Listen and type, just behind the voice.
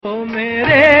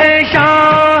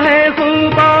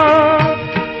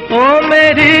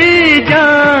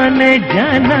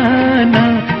जनाना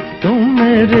तुम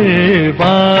मेरे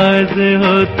बाज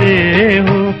होते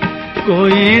हो,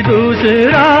 कोई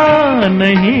दूसरा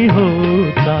नहीं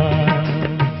होता.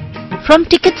 From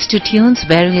tickets to tunes,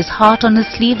 wearing his heart on his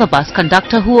sleeve, a bus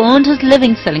conductor who earned his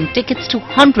living selling tickets to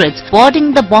hundreds,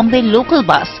 boarding the Bombay local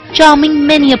bus, charming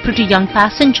many a pretty young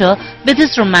passenger with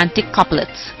his romantic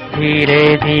couplets. धीरे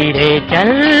धीरे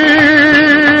चल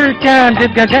चांद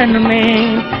गगन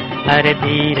में, अरे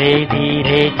धीरे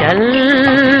धीरे चल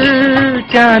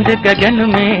चांद गगन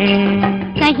में.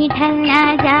 कहीं ढल ना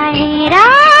जाए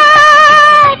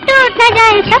रात, टूट न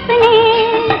जाए सपने,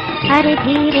 अरे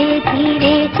धीरे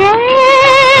धीरे चल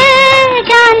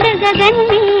चांद गगन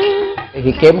में.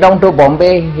 He came down to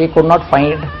Bombay. He could not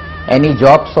find any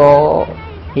job, so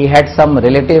he had some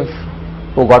relative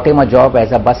who got him a job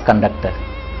as a bus conductor.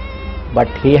 But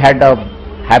he had a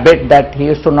habit that he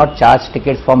used to not charge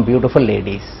tickets from beautiful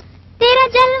ladies. तेरा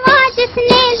जलवा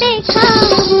जिसने देखा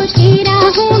वो तेरा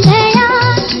हो गया,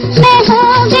 मैं हो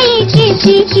गई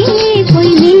किसी की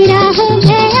कोई मेरा हो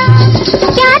गया.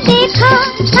 क्या देखा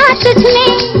था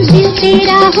तुझमें दिल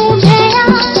तेरा हो गया,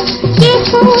 ये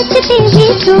सोचते ही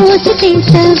सोचते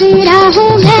सवेरा हो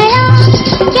गया.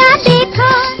 क्या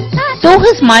देखा. Though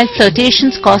his mild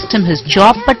flirtations cost him his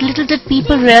job, but little did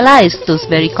people realize those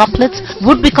very couplets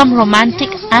would become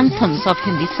romantic anthems of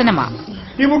Hindi cinema.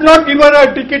 He would not give her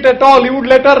a ticket at all. He would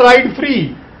let her ride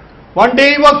free. One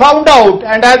day he was found out,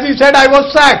 and as he said, I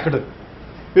was sacked.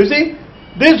 You see,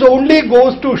 this only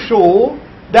goes to show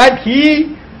that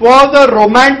he was a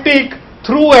romantic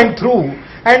through and through.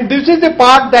 And this is the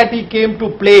part that he came to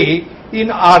play in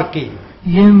R.K.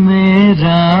 ये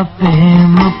मेरा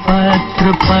प्रेम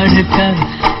पत्र पढ़कर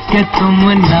कि तुम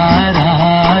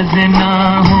नाराज ना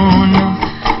होना,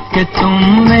 कि तुम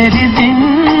मेरी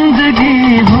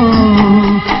जिंदगी हो,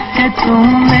 कि तुम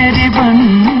मेरी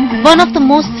बंदगी. One of the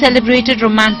most celebrated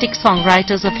romantic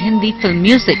songwriters of Hindi film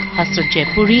music, Hasrat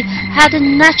Jaipuri, had a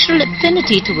natural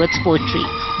affinity towards poetry.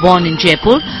 Born in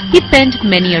Jaipur, he penned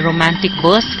many a romantic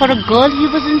verse for a girl he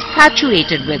was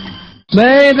infatuated with.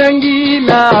 मैं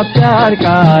रंगीला प्यार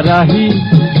का राही,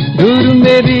 दूर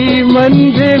मेरी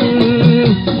मंजिल,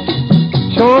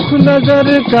 शौक नजर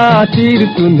का तीर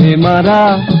तूने मारा,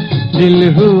 दिल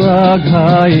हुआ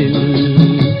घायल.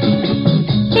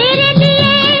 तेरे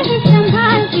लिए ही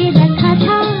संभाल के रखा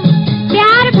था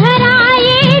प्यार भरा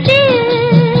ये दिल,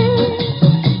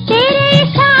 तेरे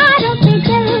इशारों पे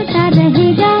चलता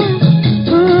रहेगा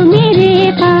वो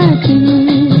मेरे पास.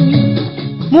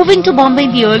 Moving to Bombay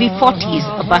in the early 40s,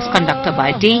 a bus conductor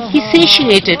by day, he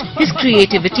satiated his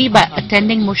creativity by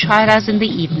attending mushairas in the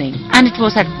evening. And it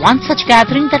was at one such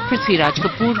gathering that Prithviraj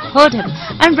Kapoor heard him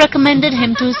and recommended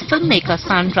him to his filmmaker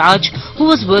son Raj, who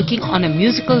was working on a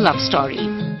musical love story.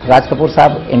 Raj Kapoor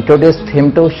Sahab introduced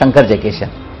him to Shankar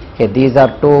Jaikishan. Okay, these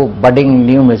are two budding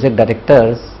new music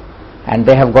directors, and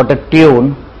they have got a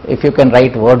tune if you can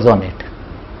write words on it.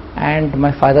 And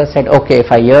my father said, okay,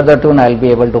 if I hear the tune, I'll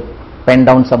be able to pen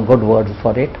down some good words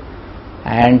for it.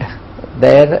 And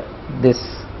there this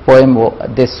poem,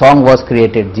 this song was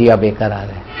created, Jiya Bekarar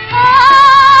Hai.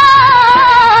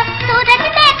 सूरज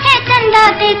देखे चंदा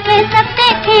देखे सब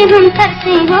देखे हम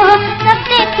करते हो, सब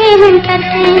देखे हम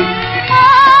करते.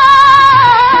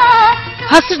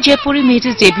 Hasrat Jaipuri made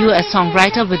his debut as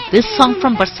songwriter with this song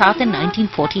from Barsat in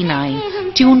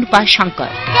 1949, tuned by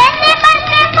Shankar.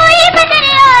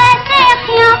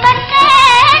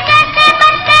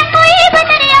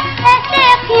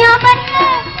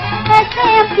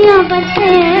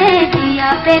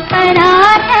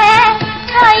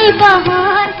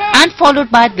 And followed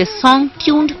by this song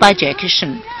tuned by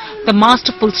Jaikishan. The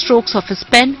masterful strokes of his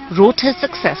pen wrote his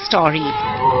success story.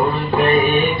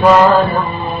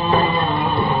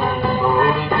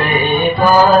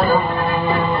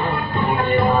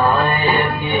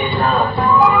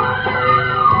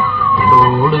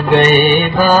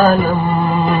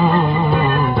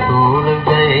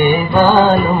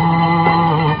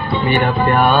 मेरा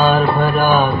प्यार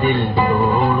भरा दिल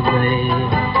तोड़ गए.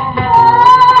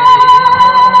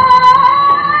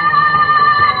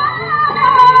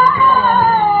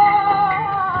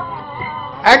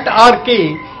 At R.K.,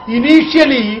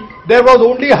 initially there was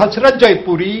only Hasrat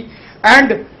Jaipuri,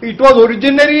 and it was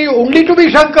originally only to be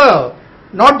Shankar,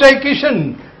 not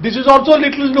Jaikishan. This is also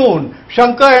little known,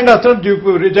 Shankar and Hasrat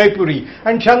Jaipuri.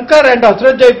 And Shankar and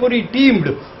Hasrat Jaipuri teamed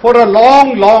for a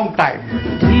long, long time.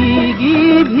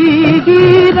 भीगी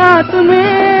भीगी रात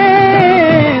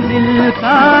में दिल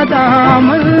का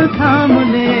दामन थाम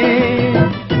ले,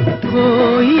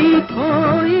 कोई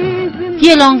कोई.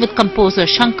 He, along with composer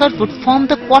Shankar, would form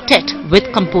the quartet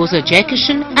with composer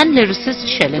Jaikishan and lyricist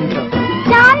Shailendra.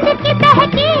 की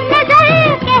बहकी नजर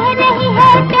कह रही है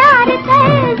प्यार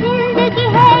कर, जिंदगी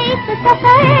है इस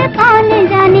सफर, कौन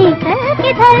जाने कल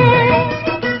किधर।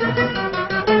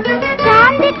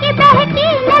 चांद की बहकी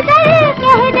नजर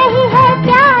कह रही है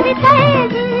प्यार कर,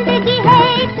 जिंदगी है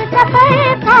इस सफर,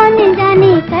 कौन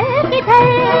जाने कल किधर।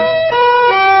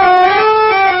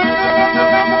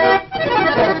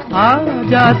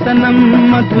 आजा सनम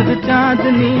मधुर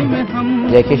चांदनी में हम।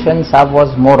 Jai Kishan Saab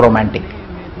was more romantic,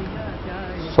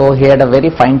 so he had a very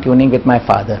fine tuning with my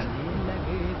father.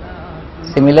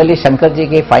 Similarly, Shankar ji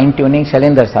की fine tuning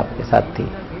शैलेंद्र साहब के साथ थी,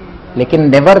 लेकिन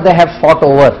never they have fought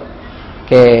over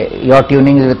के your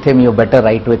tuning is with him, you better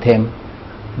write with him,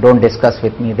 don't discuss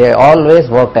with me. They always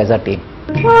worked as a team.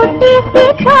 छोटी सी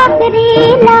छोकरी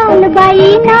लाल by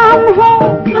नाम है,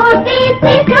 छोटी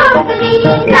सी छोकरी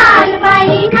लाल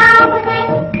बाई नाम है,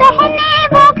 पहने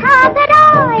वो घाघरा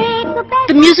एक पैर।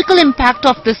 The musical impact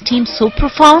of this team so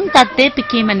profound that they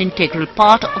became an integral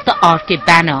part of the RK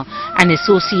banner, an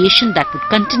association that would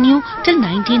continue till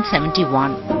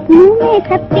 1971. मुंह में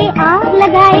सबके आग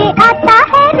लगाए आता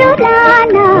है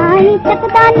रुलाना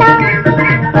इचकदाना,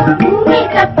 मुंह में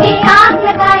सबके आग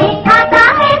लगाए आता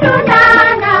है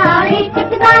रुलाना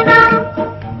इचकदाना।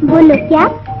 बोलो क्या?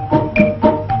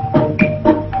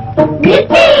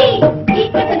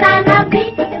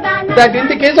 That in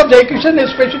the case of Jai Kishan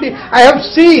especially, I have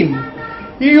seen,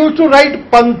 he used to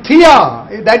write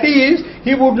Panthiya. That is,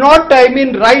 he would not,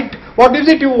 write, what is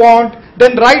it you want,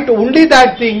 then write only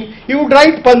that thing. He would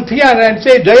write Panthiya and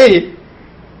say, Jai,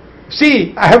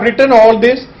 see, I have written all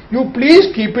this, you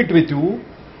please keep it with you,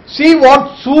 see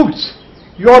what suits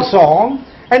your song,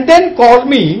 and then call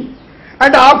me,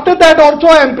 and after that also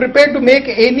I am prepared to make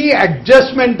any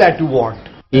adjustment that you want.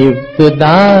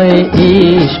 इब्तिदाए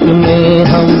इश्क में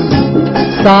हम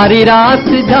सारी रात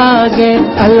जागे,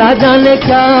 अल्लाह जाने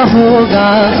क्या होगा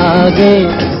आगे,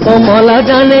 ओ मौला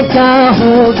जाने क्या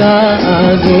होगा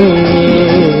आगे।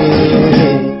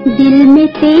 दिल में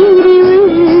तेरी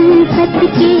उल्फत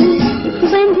के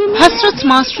Hasrat's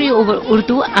mastery over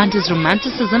Urdu and his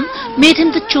romanticism made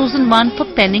him the chosen one for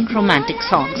penning romantic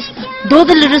songs. Though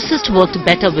the lyricist worked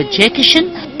better with Jai Kishan,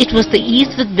 it was the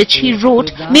ease with which he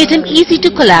wrote made him easy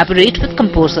to collaborate with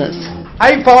composers.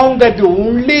 I found that the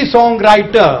only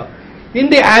songwriter in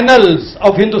the annals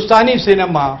of Hindustani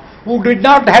cinema who did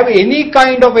not have any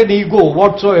kind of an ego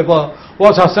whatsoever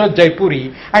was Hasrat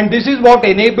Jaipuri, and this is what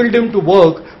enabled him to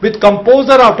work with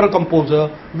composer after composer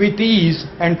with ease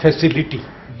and facility.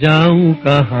 जाऊं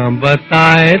कहाँ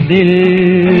बताए दिल,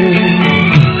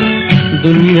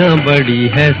 दुनिया बड़ी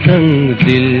है संग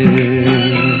दिल,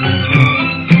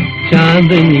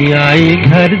 चांदनी आई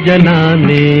घर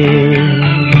जलाने,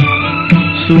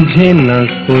 सूझे न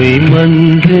कोई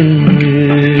मंजिल,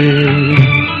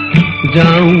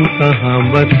 जाऊं कहाँ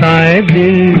बताए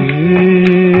दिल।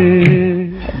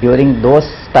 During those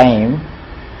time,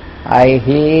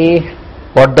 he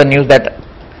got the news that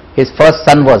his first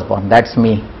son was born, that's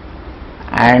me.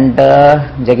 And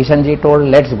Jai Kishan ji told,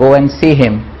 let's go and see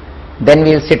him, then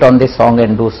we'll sit on this song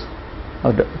and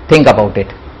think about it.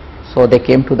 So they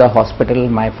came to the hospital,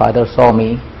 my father saw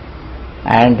me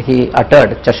and he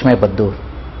uttered Chashme Baddur.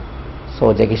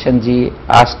 So Jai Kishan ji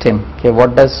asked him, okay,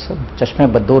 what does Chashme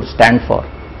Baddur stand for?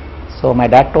 So my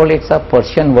dad told, it's a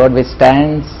Persian word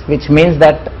which means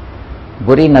that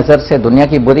बुरी नजर से, दुनिया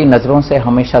की बुरी नजरों से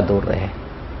हमेशा दूर रहे.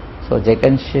 So Jai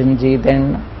Kishan ji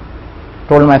then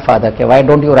told my father, why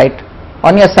don't you write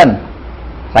on your son?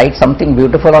 Write something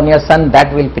beautiful on your son,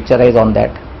 that will picturize on that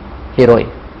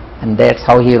heroine. And that's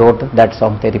how he wrote that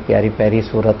song, Teri Pyari Pyari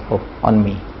Surat Ko, on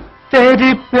me.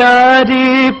 तेरी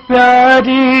प्यारी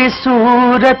प्यारी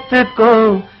सूरत को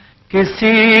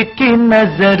किसी की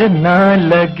नजर ना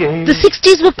लगे. The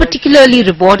 60s were particularly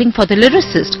rewarding for the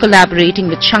lyricist, collaborating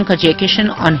with Shankar Jai Kishan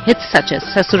on hits such as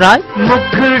Sasural,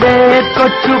 मुखड़े को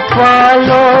छुपा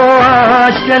लो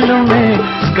आंचल में,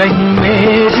 कहीं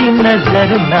मेरी नजर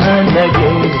ना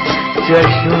लगे,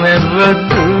 चश्मे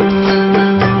बदूर.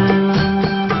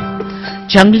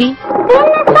 Jangli,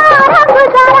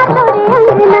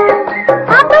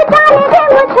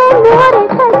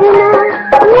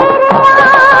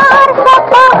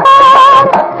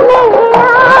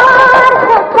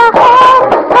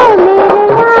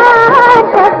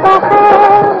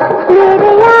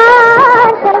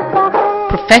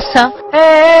 Professor,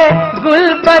 गुल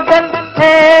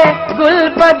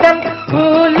बदन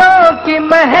फूलों की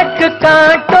महक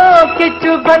कांटों की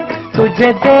चुभन,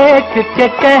 तुझे देख के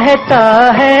कहता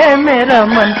है मेरा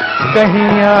मन, कहीं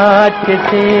आज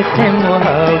किसी से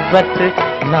मोहब्बत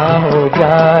ना हो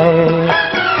जाए,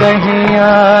 कहीं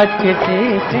आज किसी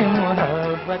से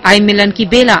मोहब्बत. Ai Milan Ki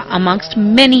Bela amongst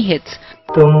many hits.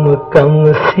 तुम कम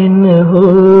सिन हो,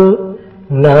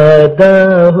 नादा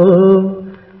हो,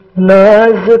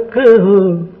 नाजुक हो,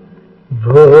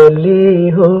 भोली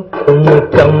हो। तुम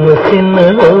कम सिन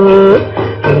हो,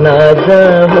 नादा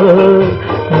हो,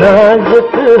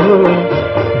 नाजुक हो,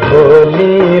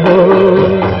 भोली हो।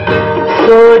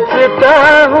 सोचता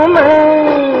हूँ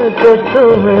मैं तो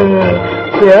तुम्हें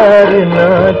प्यार ना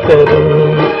करूं,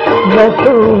 मैं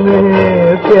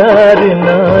तुम्हें प्यार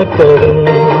ना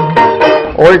करूं।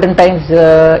 Olden times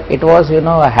it was,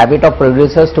 a habit of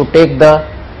producers to take the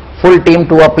full team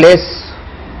to a place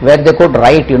where they could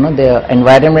write, the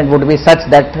environment would be such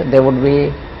that they would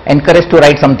be encouraged to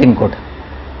write something good.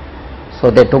 So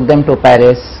they took them to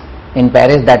Paris. In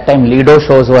Paris that time Lido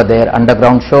shows were there,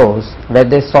 underground shows, where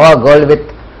they saw a girl with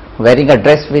wearing a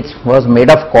dress which was made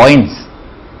of coins,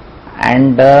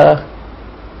 and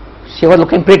she was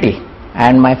looking pretty,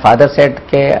 and my father said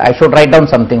that I should write down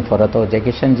something for her. So Jai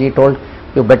Kishan ji told,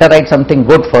 you better write something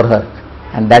good for her,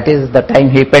 and that is the time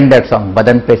he penned that song,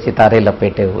 Badan pe sitare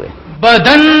lapete hue.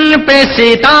 बदन पे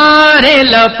सितारे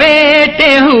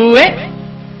लपेटे हुए,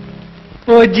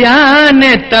 ओ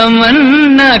जाने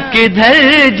तमन्ना किधर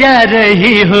जा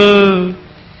रही हो।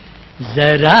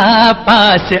 जरा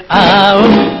पास आओ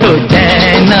तो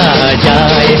चैन आ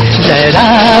जाए, जरा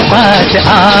पास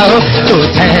आओ तो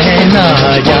चैन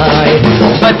आ जाए।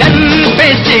 बदन पे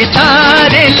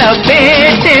सितारे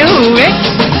लपेटे हुए,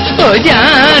 ओ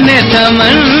जाने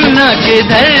तमन्ना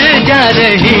किधर जा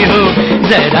रही हो।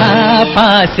 जरा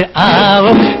पास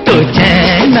आओ तो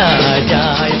चैन आ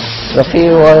जाए। Rafi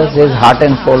was his heart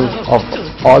and soul of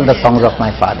all the songs of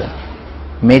my father.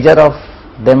 Major of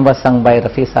them were sung by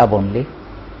Rafi Saab only,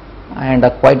 and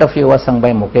quite a few were sung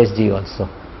by Mukesh ji also.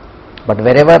 But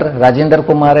wherever Rajinder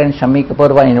Kumar and Shami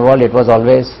Kapoor were involved, it was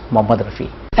always Mohammad Rafi.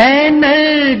 ऐ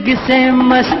नरगिसे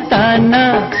मस्ताना,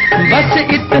 बस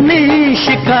इतनी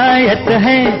शिकायत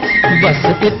है, बस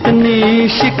इतनी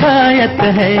शिकायत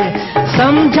है,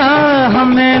 समझा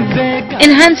हमें बेगा।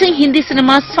 Enhancing Hindi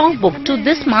cinema's songbook to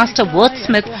this master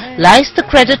wordsmith lies the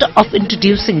credit of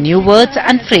introducing new words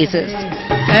and phrases.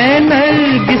 I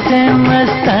नरगिसे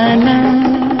Mastana.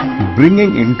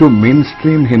 Bringing into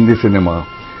mainstream Hindi cinema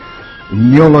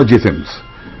neologisms,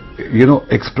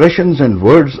 expressions and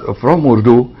words from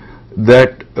Urdu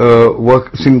that were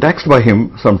syntaxed by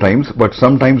him sometimes, but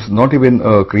sometimes not even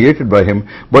created by him,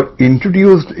 but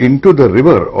introduced into the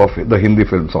river of the Hindi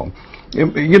film song.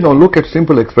 Look at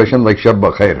simple expression like Shab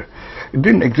Khair. It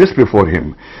didn't exist before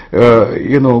him.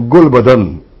 Gul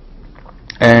Badan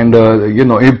and,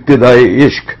 Ibtidai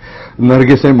Ishq,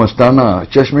 Nargis Mastana,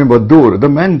 Chashme Baddur. The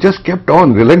man just kept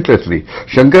on relentlessly.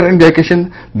 Shankar and Jai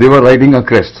Kishan, they were riding a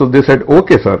crest. So they said,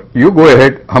 okay sir, you go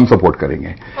ahead, hum support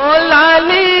karenge. O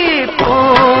lali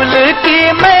phool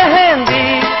ki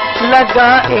mehendi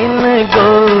laga in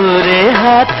gore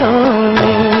haathon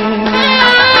mein.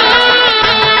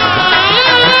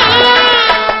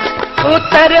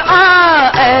 Utar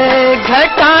aaye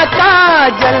ghata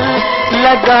kajal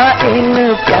laga in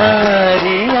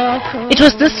pyari aankhon. It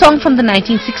was this song from the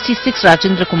 1966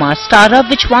 Rajendra Kumar Startup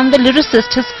which won the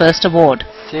lyricist his first award.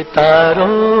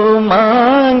 सितारों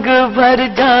मांग भर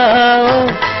जाओ,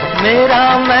 मेरा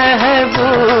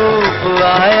महबूब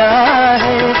आया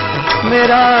है,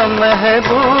 मेरा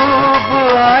महबूब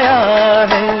आया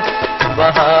है,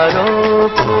 बहारों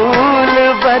फूल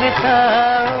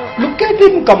बरसाओ. Look at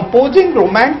him composing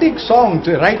romantic songs,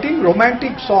 writing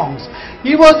romantic songs.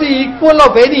 He was the equal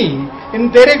of any.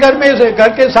 In Tere Ghar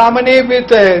Ke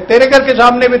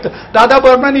Samne with Dada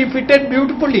Burman, he fitted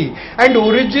beautifully. And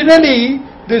originally,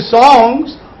 the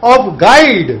songs of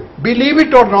Guide, believe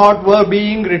it or not, were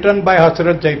being written by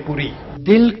Hasrat Jaipuri.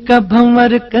 दिल का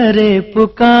भंवर करे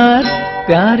पुकार,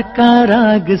 प्यार का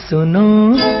राग सुनो,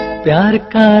 प्यार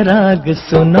का राग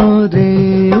सुनो रे.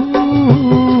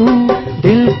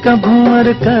 दिल का भंवर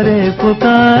करे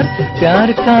पुकार,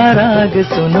 प्यार का राग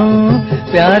सुनो,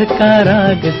 प्यार का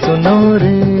राग सुनो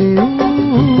रे.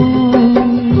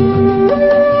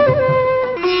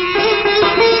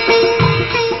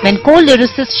 When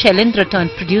co-lyricist Shailendra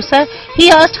turned producer,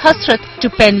 he asked Hasrat to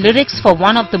pen lyrics for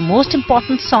one of the most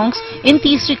important songs in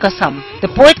Teesri Kasam. The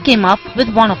poet came up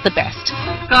with one of the best.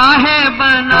 काहे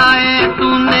बनाए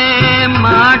तूने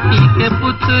माटी के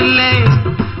पुतले,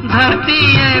 धरती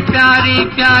ये प्यारी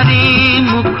प्यारी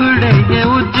मुखड़े ये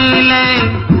उजले.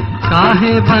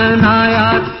 काहे बनाया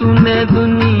तूने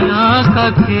दुनिया का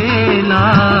खेला,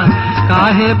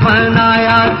 काहे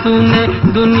बनाया तूने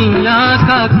दुनिया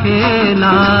का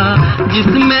खेला,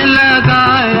 जिसमें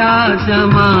लगाया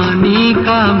जवानी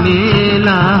का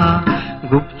मेला.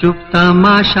 गुपचुप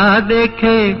तमाशा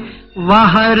देखे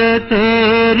वहर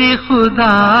तेरी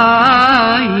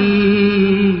खुदाई,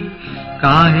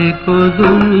 काहे को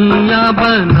दुनिया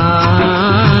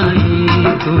बनाई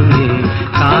तूने,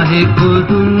 काहे को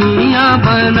दुनिया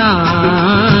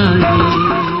बनाई।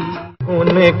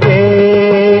 उनके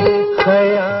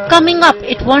Coming up,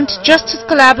 it weren't just his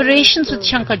collaborations with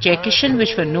Shankar Jaikishan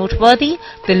which were noteworthy.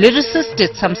 The lyricist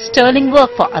did some sterling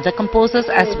work for other composers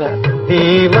as well.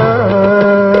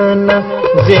 दीवाना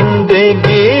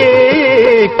जिंदगी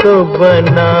को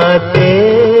बनाते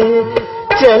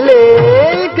चले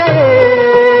गए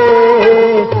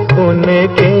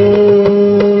उनके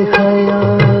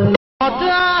ख्याल। मौत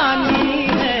आनी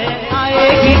है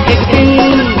आएगी एक दिन,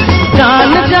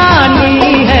 जान जानी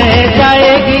है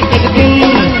जाएगी एक दिन,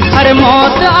 अरे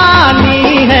मौत आनी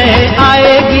है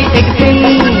आएगी एक दिन,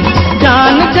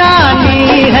 जान जानी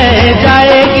है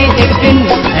जाएगी एक दिन,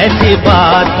 ऐसी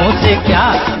बातों से क्या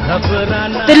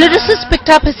घबराना। The lyricist picked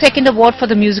up his second award for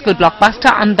the musical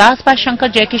blockbuster Andaz by Shankar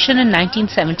Jaikishan in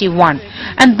 1971.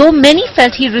 And though many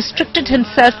felt he restricted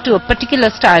himself to a particular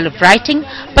style of writing,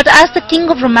 but as the king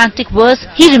of romantic verse,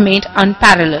 he remained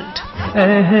unparalleled.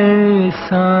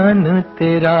 एहसान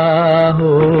तेरा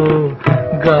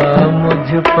होगा मुझ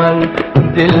पर,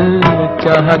 दिल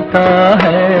चाहता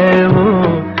है वो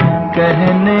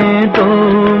कहने दो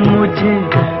मुझे,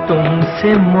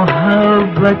 तुमसे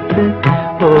मोहब्बत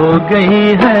हो गई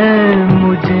है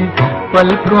मुझे,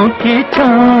 पलकों की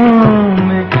छाँव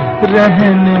में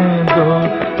रहने दो,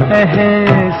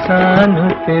 एहसान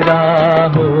तेरा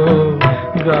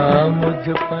होगा मुझ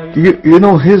पर। You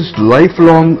know, his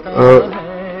lifelong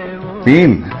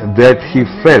pain that he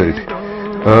felt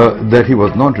that he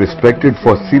was not respected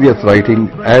for serious writing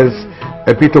as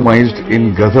epitomized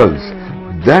in ghazals,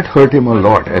 that hurt him a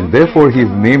lot, and therefore he's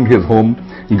named his home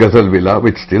Ghazal Villa,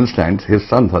 which still stands. His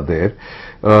sons are there,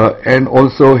 and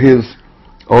also his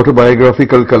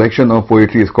autobiographical collection of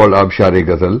poetry is called Abshare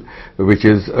Ghazal, which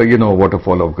is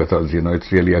waterfall of ghazals.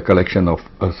 It's really a collection of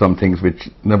some things which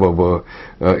never were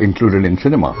included in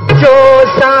cinema. जो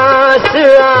सांस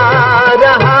आ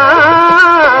रहा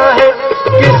है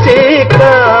किसी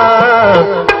का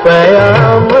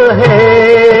प्याम है,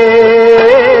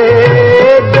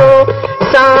 जो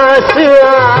सांस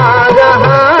आ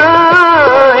रहा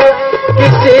है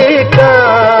किसी का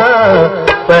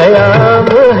प्याम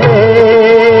है,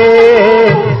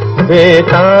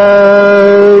 बेताबियों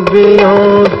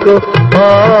को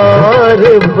और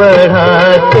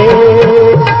बढ़ाते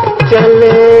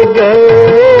चले गए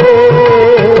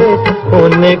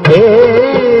उनके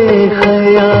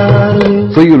ख्याल।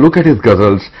 So you look at his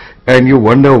ghazals and you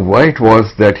wonder why it was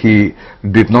that he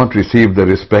did not receive the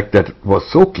respect that was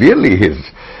so clearly his.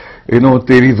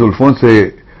 तेरी जुल्फों से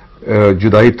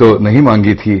जुदाई तो नहीं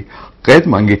मांगी थी, कैद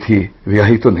मांगी थी,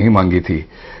 रिहाई तो नहीं मांगी थी.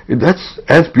 That's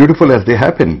as beautiful as they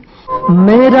happen.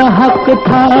 मेरा हक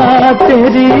था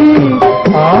तेरी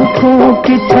आंखों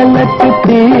की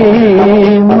छलकती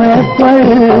मैं पर,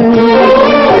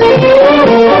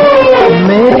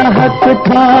 मेरा हक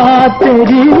था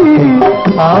तेरी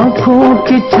आंखों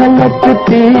की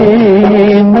छलकती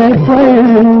मैं पर,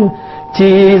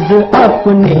 चीज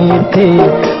अपनी थी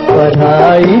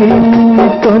पढ़ाई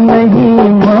तो नहीं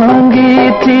मांगी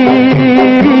थी,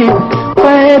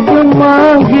 पैद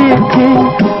मांगी थी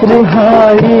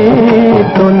रिहाई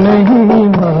तो नहीं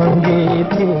मांगी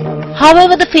थी.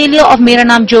 However, the failure of Mera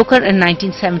Naam Joker in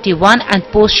 1971 and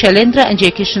post Shailendra and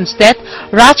Jai Kishan's death,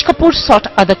 Raj Kapoor sought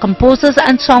other composers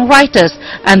and songwriters,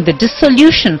 and the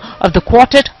dissolution of the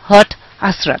quartet hurt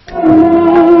Asrat.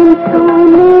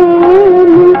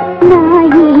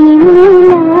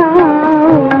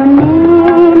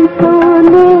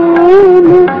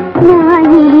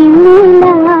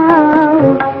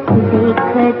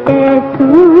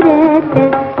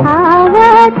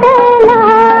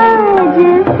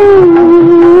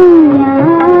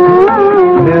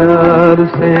 प्यार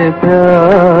से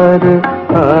प्यार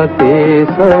आके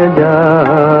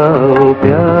सजाओ,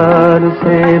 प्यार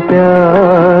से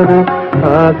प्यार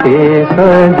आके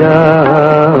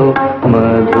सजाओ,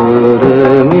 मधुर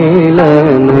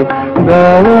मिलन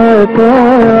गावत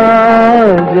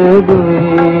आज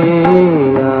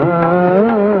दुनिया.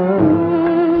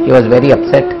 He was very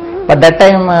upset, but that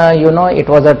time it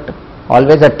was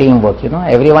always a teamwork.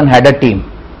 Everyone had a team.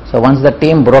 So once the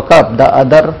team broke up, the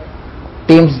other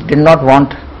teams did not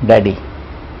want Daddy.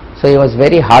 So he was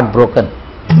very heartbroken.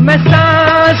 मैं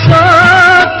सांसों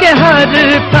के हर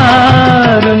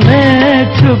तार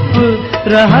में छुप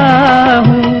रहा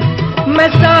हूँ, मैं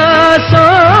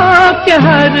सांसों के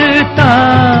हर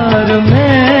तार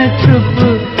में छुप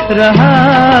रहा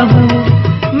हूँ,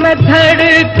 मैं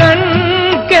धड़कन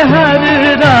के हर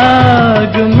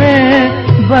राग में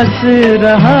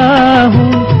रहा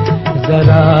हूँ,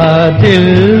 जरा दिल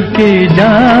की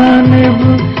जानिब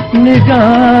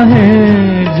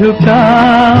निगाहें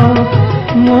झुकाओ,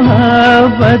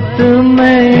 मोहब्बत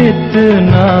में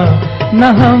इतना न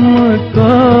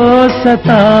हमको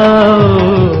सताओ।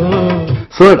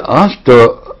 So I asked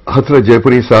Hazrat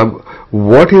Jaipuri Sahab,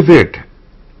 what is it,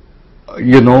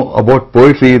 about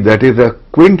poetry that is a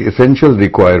quintessential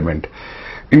requirement?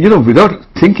 Without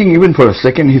thinking even for a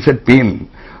second, he said pain,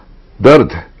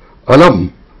 dard,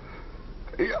 alam.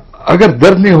 अगर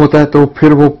दर्द नहीं होता है तो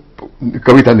फिर वो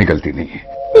कविता निकलती नहीं है।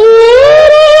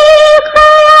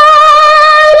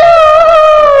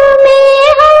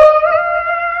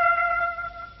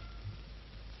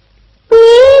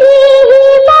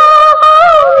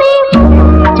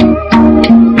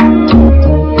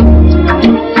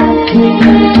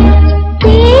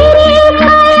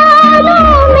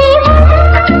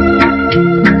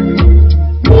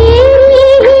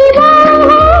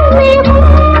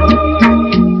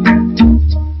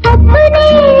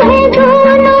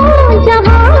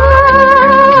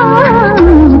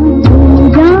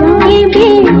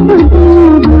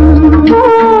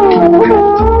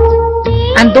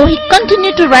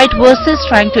 Write verses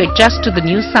trying to adjust to the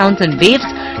new sounds and waves,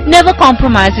 never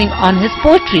compromising on his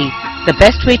poetry. The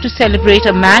best way to celebrate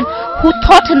a man who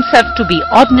thought himself to be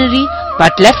ordinary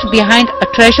but left behind a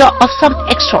treasure of some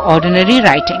extraordinary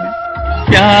writing.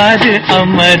 प्यार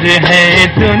अमर है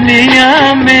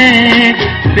दुनिया में,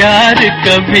 प्यार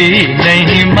कभी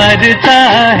नहीं मरता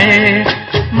है,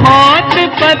 मौत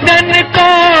बदन को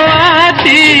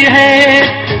आती है,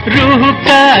 रूह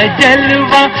का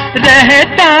जलवा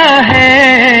रहता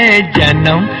है,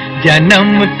 जन्म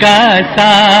जन्म का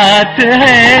साथ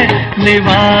है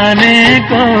निभाने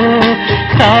को,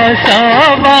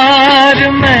 100 बार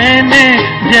मैंने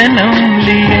जन्म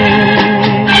लिए।